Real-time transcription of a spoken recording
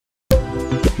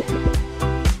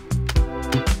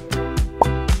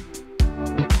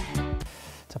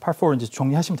Part 4 이제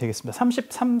정리하시면 되겠습니다.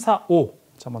 33, 4, 5.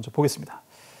 자, 먼저 보겠습니다.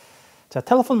 자,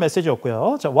 텔레폰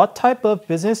메시지였고요. 자, what type of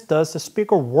business does the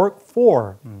speaker work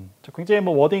for? 자, 굉장히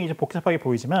뭐 워딩이 좀 복잡하게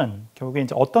보이지만 결국에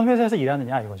이제 어떤 회사에서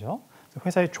일하느냐 이거죠.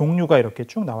 회사의 종류가 이렇게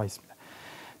쭉 나와 있습니다.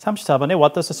 34번에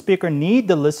what does the speaker need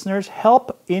the listeners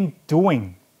help in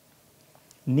doing?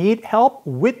 need help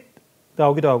with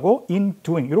나오기도 하고 in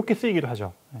doing 이렇게 쓰이기도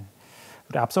하죠.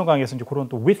 우리 앞선 강의에서 이제 그런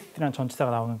또 with라는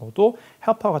전치사가 나오는 것도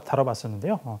help하고 같이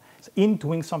다뤄봤었는데요. in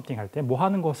doing something 할 때 뭐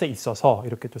하는 것에 있어서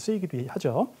이렇게 또 쓰이기도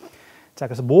하죠. 자,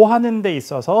 그래서 뭐 하는 데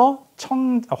있어서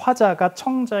화자가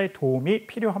청자의 도움이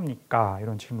필요합니까?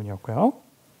 이런 질문이었고요.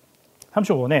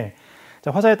 35번에 자,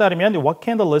 화자에 따르면 what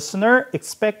can the listener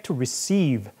expect to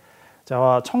receive?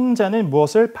 자, 청자는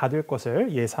무엇을 받을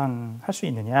것을 예상할 수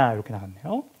있느냐? 이렇게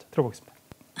나왔네요. 자, 들어보겠습니다.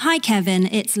 Hi Kevin,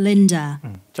 it's Linda.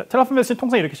 자, 텔레폰 메시지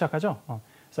통상 이렇게 시작하죠.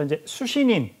 그래서 이제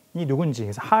수신인이 누군지.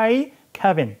 그래서 Hi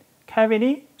Kevin.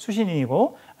 케빈이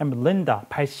수신인이고 I'm Linda,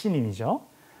 발신인이죠.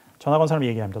 전화 건 사람이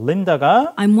얘기합니다.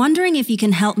 린다가 I'm wondering if you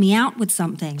can help me out with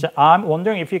something. 자, I'm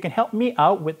wondering if you can help me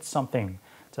out with something.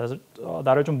 자,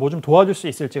 나를 좀 뭐 좀 도와줄 수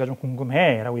있을지가 좀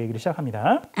궁금해라고 얘기를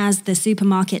시작합니다. As the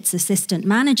supermarket's assistant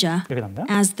manager. 이렇게 나옵니다.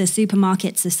 As the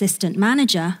supermarket's assistant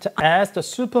manager. 자, as the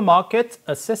supermarket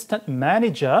assistant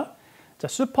manager. 자,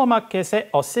 슈퍼마켓의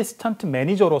어시스턴트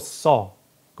매니저로서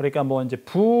그러니까 뭐 이제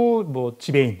뭐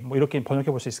지배인 뭐 이렇게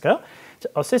번역해 볼 수 있을까요? 자,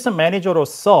 어시스턴트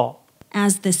매니저로서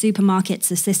As the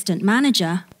supermarket's assistant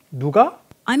manager. 누가?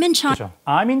 I'm in charge. 그렇죠.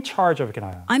 I'm in charge of 이렇게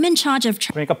나와요. I'm in charge of.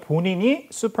 그러니까 본인이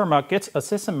슈퍼마켓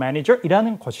어시스턴트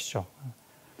매니저이라는 것이죠.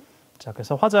 자,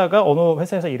 그래서 화자가 어느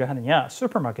회사에서 일을 하느냐?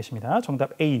 슈퍼마켓입니다.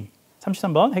 정답 A.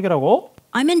 33번 해결하고.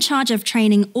 I'm in charge of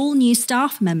training all new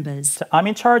staff members. 자, I'm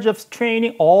in charge of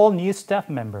training all new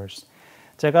staff members.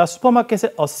 제가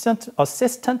슈퍼마켓의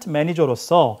어시스턴트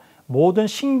매니저로서 모든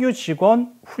신규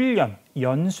직원 훈련,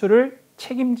 연수를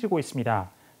책임지고 있습니다.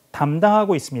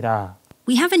 담당하고 있습니다.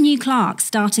 We have a new clerk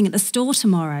starting at the store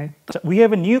tomorrow. 자, we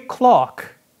have a new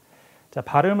clerk. 자,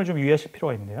 발음을 좀 유의하실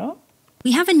필요가 있는데요.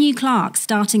 We have a new clerk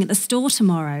starting at the store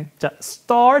tomorrow. 자,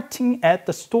 starting at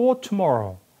the store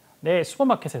tomorrow. 네,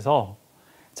 슈퍼마켓에서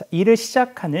자, 일을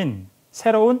시작하는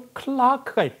새로운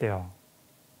클라크가 있대요.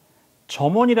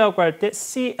 점원이라고 할 때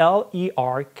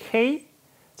C-L-E-R-K.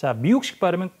 자, 미국식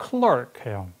발음은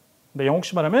clerk예요. 근데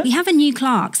영국식 발음은 We have a new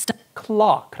clerk.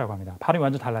 clerk라고 합니다. 발음이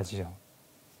완전 달라지죠.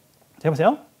 자,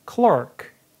 해보세요. clerk,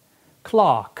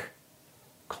 clock,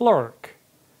 clerk,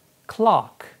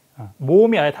 clock.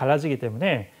 모음이 아예 달라지기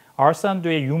때문에 R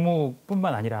사운드의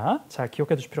유무뿐만 아니라 잘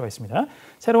기억해 두실 필요가 있습니다.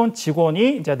 새로운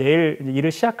직원이 이제 내일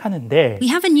일을 시작하는데 We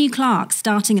have a new clerk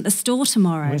starting at the store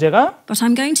tomorrow. 문제가 But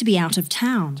I'm going to be out of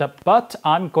town. 자, but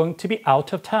I'm going to be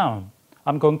out of town.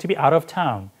 I'm going to be out of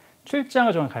town.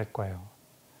 출장을 좀 갈 거예요.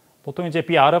 보통 이제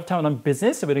be out of town on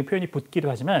business 이런 표현이 붙기도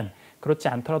하지만 그렇지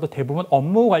않더라도 대부분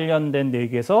업무 관련된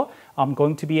얘기에서 I'm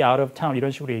going to be out of town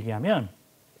이런 식으로 얘기하면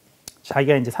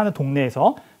자기가 이제 사는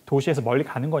동네에서 도시에서 멀리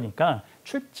가는 거니까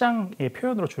출장의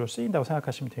표현으로 주로 쓰인다고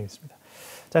생각하시면 되겠습니다.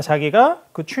 자, 자기가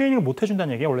그 트레이닝을 못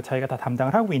해준다는 얘기가 원래 자기가 다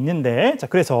담당을 하고 있는데 자,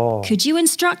 그래서 Could you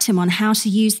instruct him on how to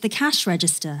use the cash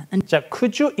register? And 자,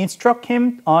 could you instruct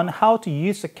him on how to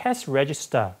use the cash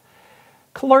register?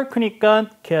 클러크니까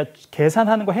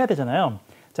계산하는 거 해야 되잖아요.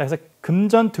 자, 그래서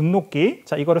금전 등록기,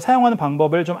 자, 이거를 사용하는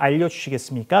방법을 좀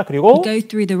알려주시겠습니까? 그리고 go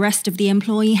through the rest of the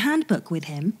employee handbook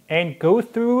with him. and go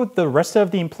through the rest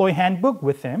of the employee handbook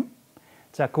with him.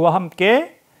 자, 그와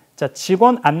함께 자,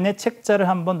 직원 안내 책자를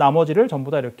한번 나머지를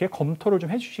전부 다 이렇게 검토를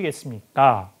좀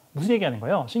해주시겠습니까? 무슨 얘기하는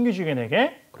거예요? 신규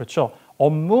직원에게 그렇죠.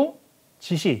 업무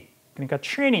지시, 그러니까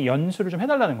트레이닝 연수를 좀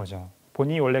해달라는 거죠.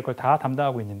 본인이 원래 그걸 다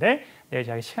담당하고 있는데 내일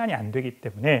자기 시간이 안 되기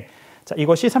때문에 자,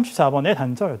 이것이 34번의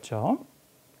단서였죠.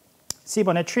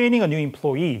 C번에 training a new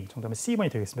employee 정답은 C번이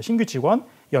되겠습니다. 신규 직원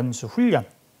연수 훈련.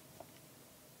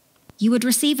 You would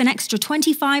receive an extra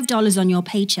 $25 on your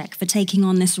paycheck for taking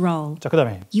on this role. 자,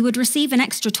 그다음에 You would receive an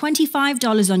extra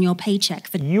 $25 on your paycheck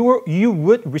for you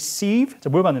would receive 자,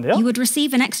 뭘 받는데요? You would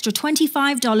receive an extra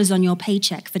 $25 on your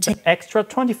paycheck for taking extra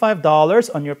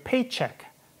 $25 on your paycheck.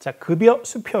 자, 급여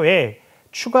수표에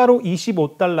추가로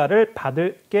 $25를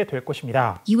받게 될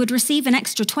것입니다. You would receive an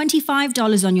extra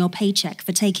 $25 on your paycheck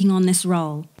for taking on this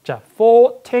role. 자,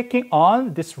 for taking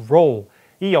on this role.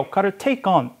 이 역할을 take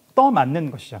on,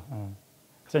 떠맡는 것이죠.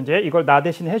 그래서 이제 이걸 나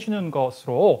대신 해주는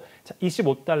것으로 자,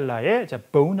 $25의 자,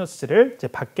 보너스를 이제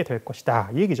받게 될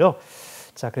것이다. 이 얘기죠.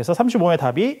 자, 그래서 35번의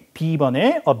답이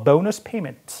B번의 a bonus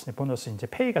payment. 보너스 이제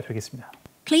pay가 되겠습니다.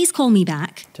 Please call me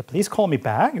back. 자, please call me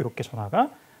back. 이렇게 전화가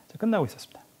자, 끝나고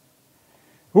있었습니다.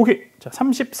 오케이. 자,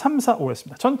 33, 4,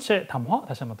 5였습니다. 전체 담화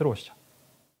다시 한번 들어보시죠.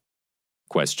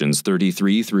 Questions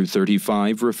 33 through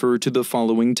 35 refer to the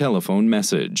following telephone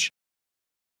message.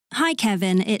 Hi,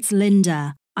 Kevin. It's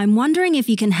Linda. I'm wondering if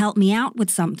you can help me out with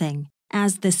something.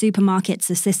 As the supermarket's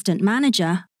assistant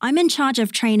manager, I'm in charge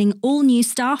of training all new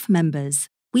staff members.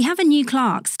 We have a new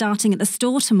clerk starting at the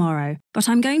store tomorrow, but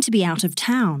I'm going to be out of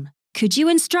town. Could you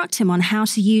instruct him on how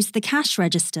to use the cash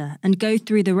register and go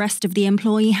through the rest of the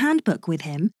employee handbook with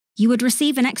him? You would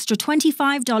receive an extra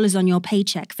 $25 on your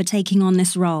paycheck for taking on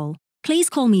this role. Please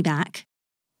call me back.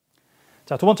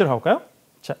 자, 두 번째로 가볼까요?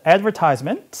 자,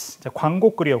 advertisement, 자,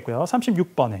 광고글이었고요.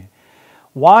 36번에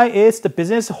Why is the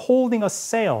business holding a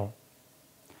sale?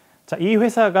 자, 이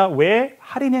회사가 왜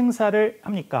할인 행사를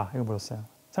합니까? 이거 물었어요.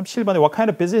 37번에 What kind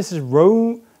of business is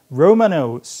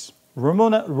Romanos?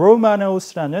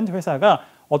 Romanos라는 회사가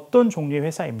어떤 종류의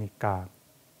회사입니까?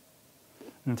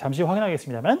 잠시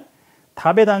확인하겠습니다만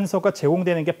답의 단서가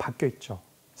제공되는 게 바뀌어 있죠.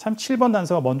 37번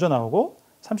단서가 먼저 나오고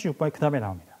 36번이 그 다음에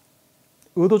나옵니다.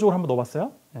 의도적으로 한번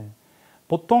넣어봤어요. 네.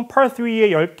 보통 Part 3의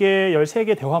 10개,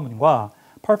 13개 대화문과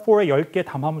Part 4의 10개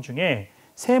담화문 중에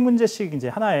 3문제씩 이제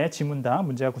하나의 지문당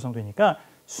문제가 구성되니까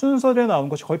순서대로 나오는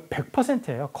것이 거의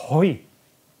 100%예요. 거의.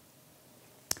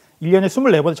 1년에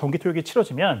 24번의 정기교육이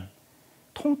치러지면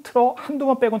통틀어 한두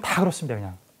번 빼고는 다 그렇습니다.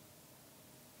 그냥.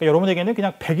 그러니까 여러분에게는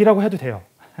그냥 100이라고 해도 돼요.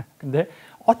 근데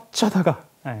어쩌다가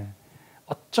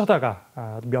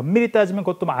면밀히 따지면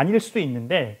그것도 아닐 수도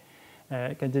있는데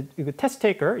그러니까 이제 테스트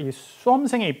테이커, 이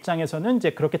수험생의 입장에서는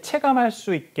이제 그렇게 체감할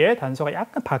수 있게 단서가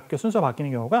약간 순서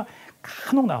바뀌는 경우가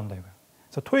간혹 나온다 이거예요.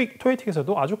 그래서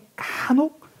토익에서도 아주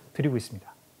간혹 드리고 있습니다.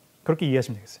 그렇게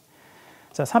이해하시면 되겠어요.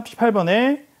 자,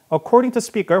 38번에 According to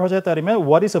speaker, 화제에 따르면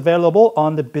What is available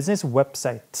on the business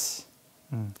website?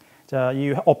 자,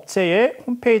 이 업체의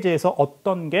홈페이지에서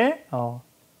어떤 게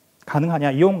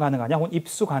가능하냐, 이용 가능하냐, 혹은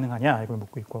입수 가능하냐 이걸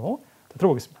묻고 있고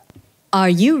들어보겠습니다.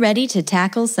 Are you ready to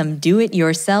tackle some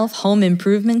do-it-yourself home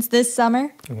improvements this summer?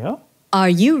 여기요. Are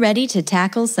you ready to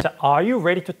tackle some... 자, Are you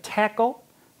ready to tackle?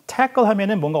 tackle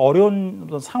하면은 뭔가 어려운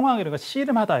상황 이런 거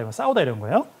씨름하다, 이런 싸우다 이런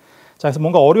거예요. 자, 그래서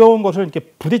뭔가 어려운 것을 이렇게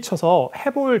부딪혀서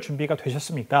해볼 준비가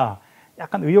되셨습니까?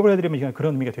 약간 의역을 해드리면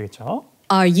그런 의미가 되겠죠.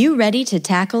 Are you ready to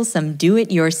tackle some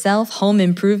do-it-yourself home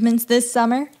improvements this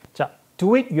summer? 자,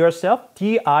 do it yourself,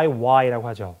 DIY라고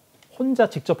하죠. 혼자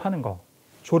직접 하는 거,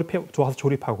 좋아서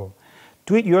조립하고.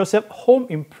 Do it yourself home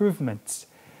improvements.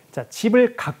 자,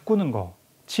 집을 가꾸는 거,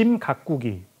 짐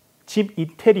가꾸기, 집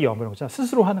인테리어 이런 거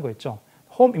스스로 하는 거 있죠.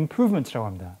 home improvements라고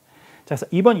합니다. 자, 그래서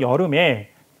이번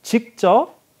여름에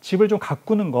직접 집을 좀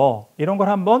가꾸는 거 이런 걸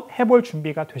한번 해볼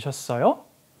준비가 되셨어요?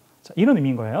 자, 이런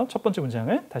의미인 거예요. 첫 번째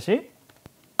문장은 다시.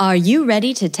 Are you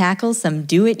ready to tackle some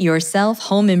do-it-yourself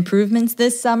home improvements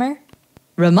this summer?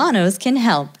 Romanos can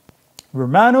help.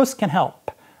 Romanos can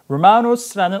help.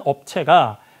 Romanos라는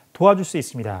업체가 도와줄 수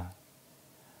있습니다.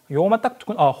 요것만 딱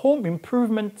듣고 home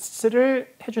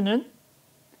improvements를 해주는,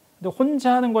 근데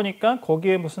혼자 하는 거니까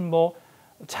거기에 무슨 뭐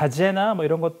자재나 뭐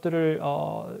이런 것들을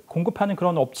공급하는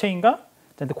그런 업체인가?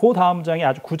 근데 그 다음 문장에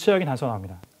아주 구체적인 단서가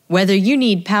나옵니다. Whether you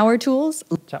need power tools,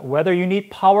 자, whether you need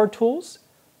power tools,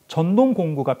 전동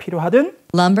공구가 필요하든,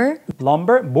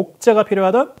 lumber, 목재가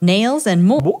필요하든, nails and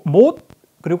more. 못,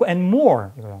 그리고 and more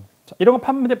이거요. 자, 이런 거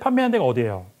판매하는 데가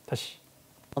어디예요? 다시.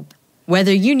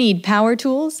 Whether you need power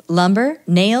tools, lumber,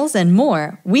 nails and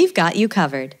more, we've got you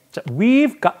covered. 자,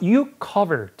 we've got you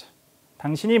covered.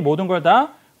 당신이 모든 걸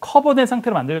다 커버된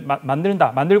상태로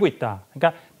만들고 있다.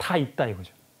 그러니까 다 있다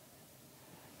이거죠.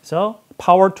 그래서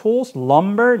power tools,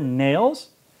 lumber,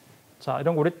 nails. 자,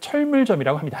 이런 거 우리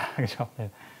철물점이라고 합니다. 그렇죠? 네.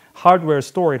 hardware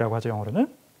store이라고 하죠,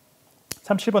 영어로는.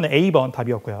 37번에 A번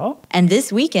답이었고요. And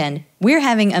this weekend, we're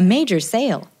having a major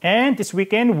sale. And this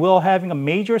weekend we're having a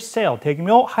major sale.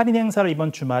 대규모 할인 행사를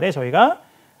이번 주말에 저희가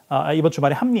이번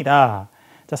주말에 합니다.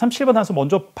 자, 37번 단서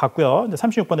먼저 봤고요. 이제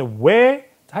 36번에 왜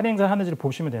할인 행사를 하는지를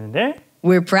보시면 되는데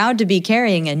We're proud to be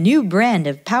carrying a new brand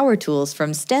of power tools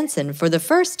from Stenson for the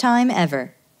first time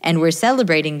ever. And we're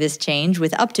celebrating this change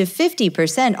with up to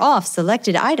 50% off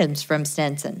selected items from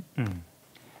Stenson.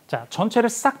 자, 전체를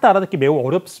싹 다 알아듣기 매우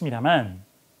어렵습니다만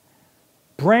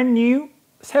brand new,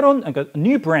 새로운, 그러니까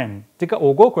new brand가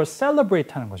오고 그걸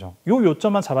celebrate 하는 거죠. 요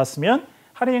요점만 잡았으면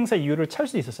할인 행사 이유를 찾을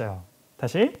수 있었어요.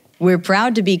 다시. We're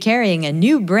proud to be carrying a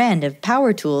new brand of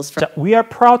power tools from... 자, we are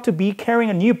proud to be carrying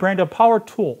a new brand of power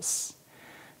tools.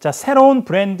 자, 새로운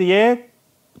브랜드의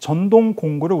전동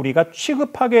공구를 우리가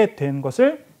취급하게 된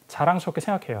것을 자랑스럽게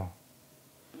생각해요.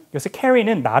 여기서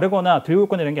carry는 나르거나 들고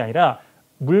있거나 이런 게 아니라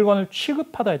물건을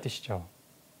취급하다의 뜻이죠.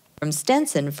 From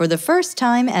Stenson for the first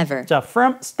time ever. 자,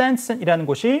 from Stenson이라는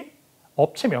곳이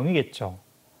업체명이겠죠.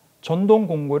 전동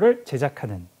공구를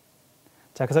제작하는.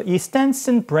 자, 그래서 이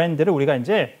Stenson 브랜드를 우리가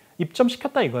이제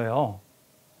입점시켰다 이거예요.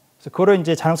 그래서 그거를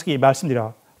이제 자랑스럽게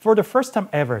말씀드려. For the first time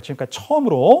ever. 지금까지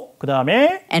처음으로. 그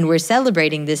다음에 And we're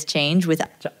celebrating this change with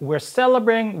we're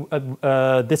celebrating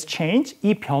this change.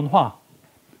 이 변화.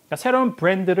 그러니까 새로운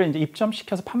브랜드를 이제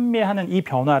입점시켜서 판매하는 이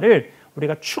변화를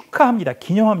우리가 축하합니다.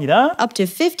 기념합니다. up to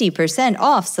 50%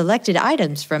 off selected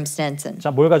items from Stenson.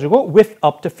 자, 뭘 가지고? With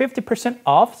up to 50%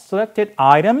 off selected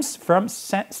items from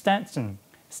Stenson.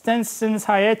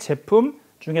 스탠슨사의 제품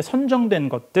중에 선정된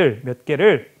것들 몇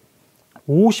개를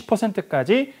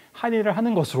 50%까지 할인을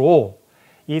하는 것으로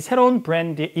이 새로운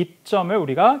브랜드의 입점을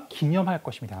우리가 기념할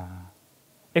것입니다.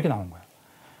 이렇게 나온 거예요.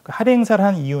 그 할인 행사를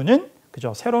한 이유는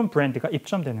그죠? 새로운 브랜드가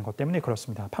입점되는 것 때문에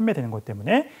그렇습니다. 판매되는 것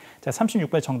때문에. 자,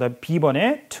 36번의 정답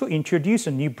B번에 to introduce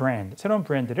a new brand. 새로운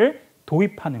브랜드를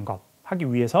도입하는 것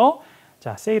하기 위해서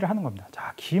자, 세일을 하는 겁니다.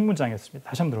 자, 긴 문장이었습니다.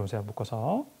 다시 한번 들어보세요.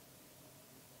 묶어서.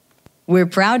 We're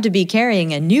proud to be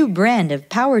carrying a new brand of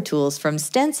power tools from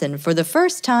Stenson for the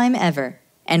first time ever.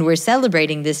 And we're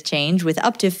celebrating this change with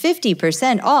up to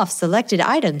 50% off selected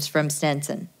items from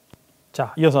Stenson.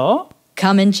 자, 이어서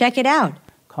Come and check it out.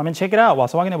 Come and check it out.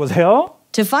 와서 확인해 보세요.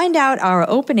 To find out our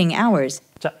opening hours,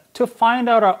 자, to find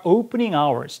out our opening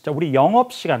hours. 자, 우리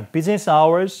영업 시간, business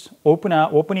hours,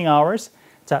 opening hours.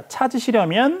 자,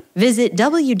 찾으시려면 visit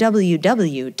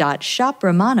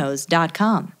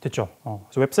www.shopromanos.com. 됐죠?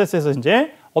 그래서 웹사이트에서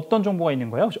이제 어떤 정보가 있는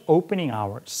거예요? opening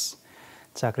hours.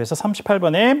 자, 그래서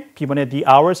 38번에 B번에 the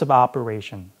hours of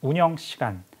operation. 운영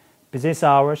시간. business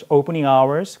hours, opening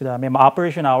hours, 그다음에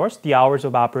operation hours, the hours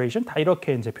of operation 다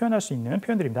이렇게 이제 표현할 수 있는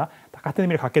표현들입니다. 다 같은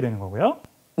의미를 갖게 되는 거고요.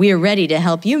 We are ready to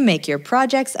help you make your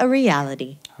projects a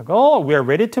reality. 하고 we are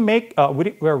ready to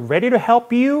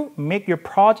help you make your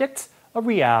projects a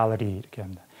reality 이렇게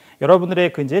합니다.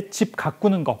 여러분들의 그 이제 집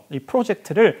가꾸는 것, 이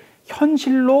프로젝트를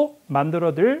현실로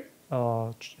만들어들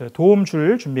도움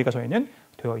줄 준비가 저희는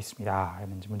되어 있습니다.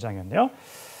 이런 문장이었네요.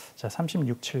 자,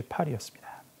 36, 7, 8이었습니다.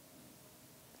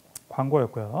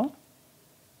 광고였고요.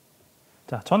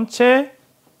 자, 전체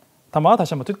담화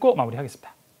다시 한번 듣고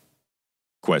마무리하겠습니다.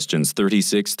 Questions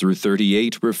 36 through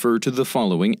 38 refer to the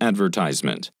following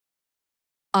advertisement.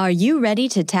 Are you ready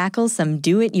to tackle some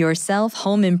do-it-yourself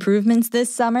home improvements this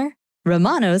summer?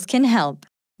 Romanos can help.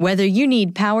 Whether you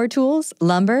need power tools,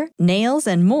 lumber, nails,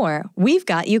 and more, we've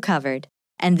got you covered.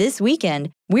 And this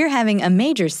weekend, we're having a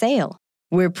major sale.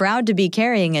 We're proud to be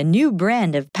carrying a new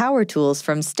brand of power tools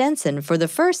from Stenson for the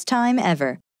first time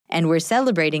ever. And we're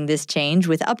celebrating this change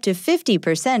with up to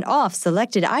 50% off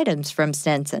selected items from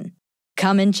Stenson.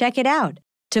 Come and check it out.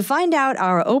 To find out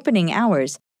our opening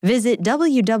hours, visit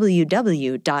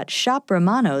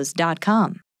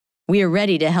www.shopromanos.com. We are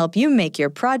ready to help you make your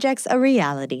projects a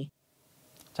reality.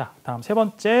 자, 다음 세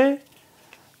번째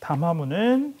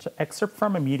담화문은 excerpt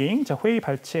from a meeting. 자, 회의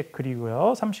발책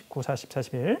글이고요. 39, 40,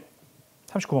 41.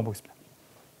 39번 보겠습니다.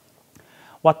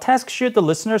 What task should the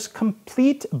listeners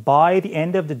complete by the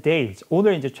end of the day?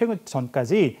 오늘 이제 퇴근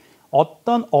전까지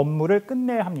어떤 업무를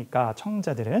끝내야 합니까?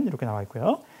 청자들은 이렇게 나와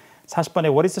있고요.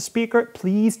 40번에 What is the speaker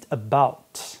pleased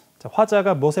about? 자,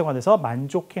 화자가 무엇에 관해서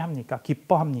만족해합니까?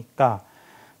 기뻐합니까?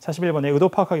 41번에 의도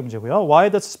파악하기 문제고요.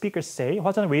 Why does the speaker say?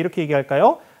 화자는 왜 이렇게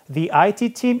얘기할까요? The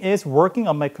IT team is working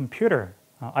on my computer.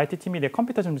 IT 팀이 내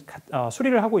컴퓨터 좀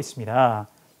수리를 하고 있습니다.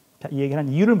 자, 이 얘기를 한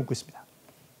이유를 묻고 있습니다.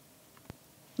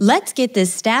 Let's get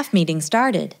this staff meeting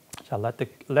started. 자,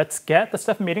 let's get the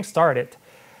staff meeting started.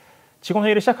 직원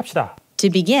회의를 시작합시다. To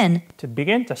begin,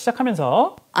 자,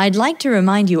 시작하면서 I'd like to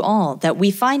remind you all that we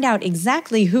find out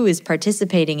exactly who is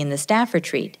participating in the staff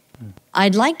retreat.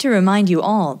 I'd like to remind you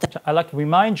all 자, I'd like to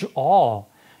remind you all.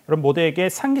 여러분 모두에게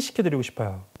상기시켜드리고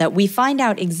싶어요. that we find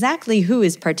out exactly who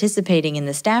is participating in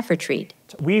the staff retreat.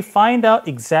 자, we find out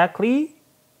exactly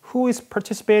who is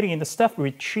participating in the staff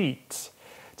retreat.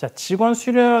 자, 직원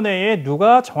수련회에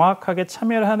누가 정확하게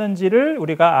참여를 하는지를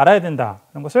우리가 알아야 된다.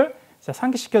 그런 것을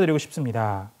상기시켜드리고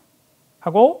싶습니다.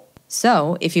 하고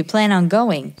So, if you plan on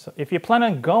going, so if you plan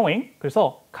on going,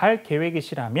 그래서 갈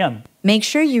계획이시라면 make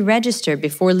sure you register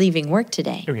before leaving work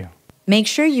today. 여기요. Make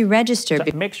sure you register. 자,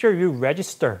 make sure you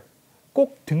register.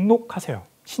 꼭 등록하세요.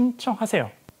 신청하세요.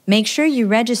 Make sure you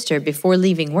register before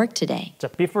leaving work today. 자,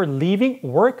 before leaving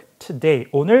work today.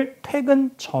 오늘 퇴근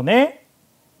전에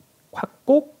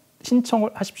꼭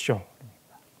신청을 하십시오.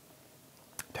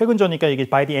 퇴근 전이니까 이게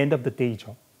by the end of the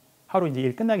day죠. 하루 이제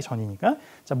일 끝나기 전이니까.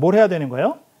 자, 뭘 해야 되는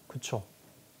거예요? 그렇죠.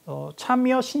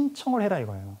 참여 신청을 해라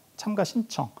이거예요. 참가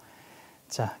신청.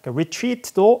 자, 그러니까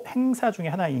retreat도 행사 중에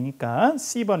하나이니까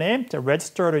C번에 자,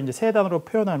 register를 이제 세 단어로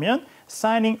표현하면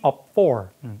signing up for,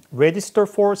 register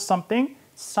for something,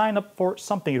 sign up for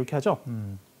something 이렇게 하죠.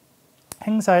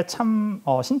 행사에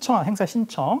신청한 행사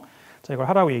신청. 자, 이걸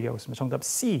하라고 얘기하고 있습니다. 정답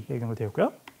C 얘기하면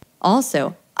되고요.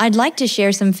 Also, I'd like to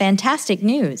share some fantastic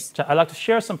news. 자, I'd like to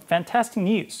share some fantastic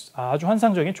news. 아주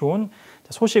환상적인 좋은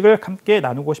소식을 함께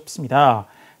나누고 싶습니다.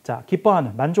 자,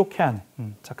 기뻐하는, 만족해하는.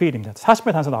 자, 그 일입니다.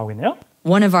 40배 단서 나오겠네요.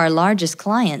 One of our largest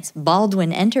clients,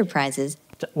 Baldwin Enterprises,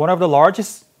 자, one of the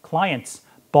largest clients,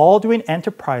 Baldwin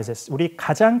Enterprises. 우리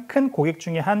가장 큰 고객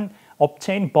중에 한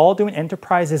업체인 Baldwin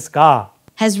Enterprises가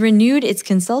has renewed its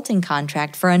consulting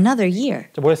contract for another year.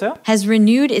 자, 뭐였어요? Has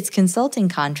renewed its consulting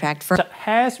contract for 자,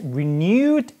 has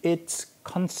renewed its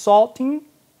consulting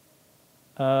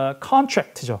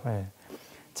contract죠. 네.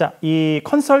 자, 이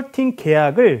컨설팅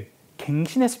계약을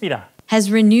갱신했습니다.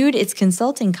 has renewed its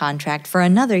consulting contract for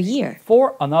another year.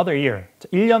 For another year. 자,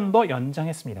 1년 더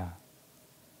연장했습니다.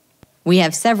 We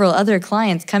have several other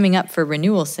clients coming up for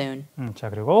renewal soon.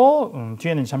 자, 그리고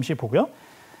뒤에는 잠시 보고요.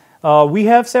 We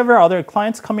have several other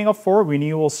clients coming up for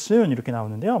renewal soon 이렇게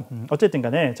나오는데요. 어쨌든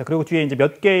간에 자, 그리고 뒤에 이제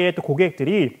몇 개의 또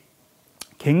고객들이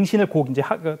갱신을 곧 이제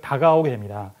다가오게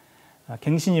됩니다.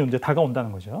 갱신이 이제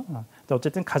다가온다는 거죠.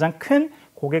 어쨌든 가장 큰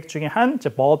고객 중에 한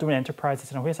Baldwin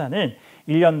Enterprises라는 회사는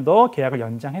 1년 더 계약을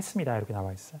연장했습니다. 이렇게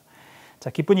나와 있어요. 자,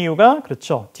 기쁜 이유가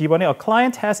그렇죠. D번에 a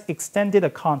client has extended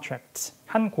a contract.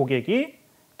 한 고객이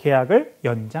계약을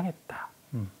연장했다.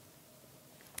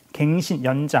 갱신,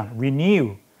 연장,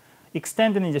 renew.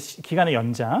 extend는 이제 기간의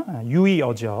연장,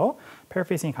 유의어죠.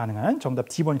 paraphrasing 가능한 정답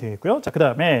D번이 되겠고요. 자,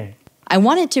 그다음에 I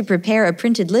wanted to prepare a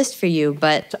printed list for you,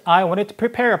 but 자, I wanted to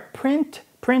prepare a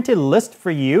printed list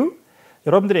for you.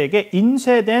 여러분들에게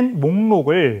인쇄된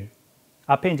목록을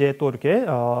앞에 이제 또 이렇게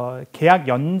계약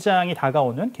연장이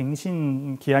다가오는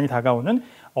갱신 기한이 다가오는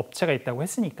업체가 있다고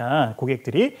했으니까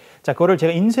고객들이 자 그거를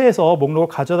제가 인쇄해서 목록을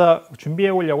가져다 준비해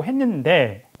오려고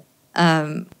했는데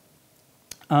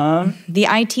the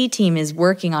IT team is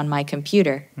working on my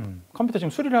computer. 컴퓨터 지금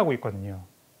수리를 하고 있거든요.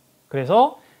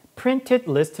 그래서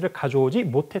printed list를 가져오지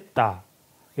못했다.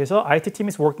 그래서 IT team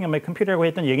is working on my computer라고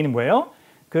했던 얘기는 뭐예요?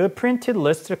 그 printed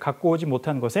list를 갖고 오지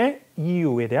못한 것의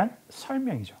이유에 대한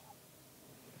설명이죠.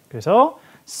 그래서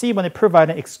C번에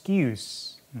provide an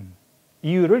excuse.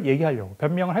 이유를 얘기하려고,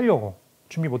 변명을 하려고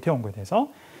준비 못 해온 거에 대해서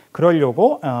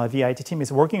그러려고 the IT team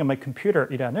is working on my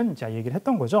computer이라는 자, 얘기를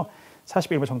했던 거죠.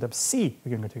 41번 정답 C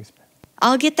여기 연결되겠습니다.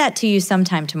 I'll get that to you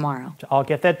sometime tomorrow. 자, I'll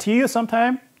get that to you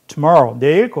sometime tomorrow.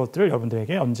 내일 그것들을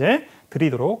여러분들에게 언제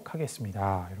드리도록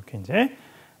하겠습니다. 이렇게 이제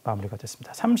마무리가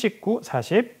됐습니다. 39,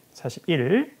 40,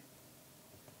 41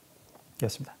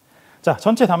 이었습니다. 자,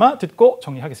 전체 담아 듣고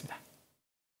정리하겠습니다.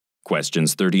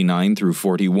 Questions 39 through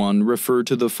 41 refer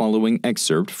to the following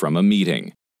excerpt from a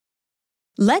meeting.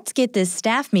 Let's get this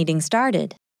staff meeting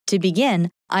started. To begin,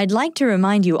 I'd like to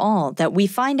remind you all that we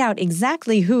find out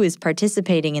exactly who is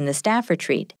participating in the staff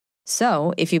retreat.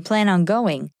 So, if you plan on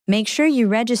going, make sure you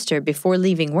register before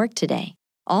leaving work today.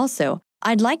 Also,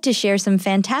 I'd like to share some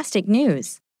fantastic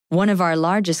news. One of our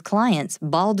largest clients,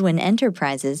 Baldwin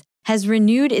Enterprises, has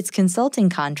renewed its consulting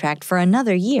contract for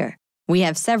another year. We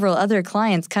have several other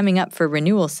clients coming up for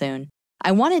renewal soon.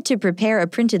 I wanted to prepare a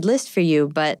printed list for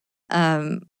you, but,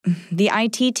 the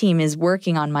IT team is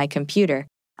working on my computer.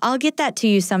 I'll get that to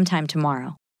you sometime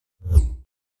tomorrow.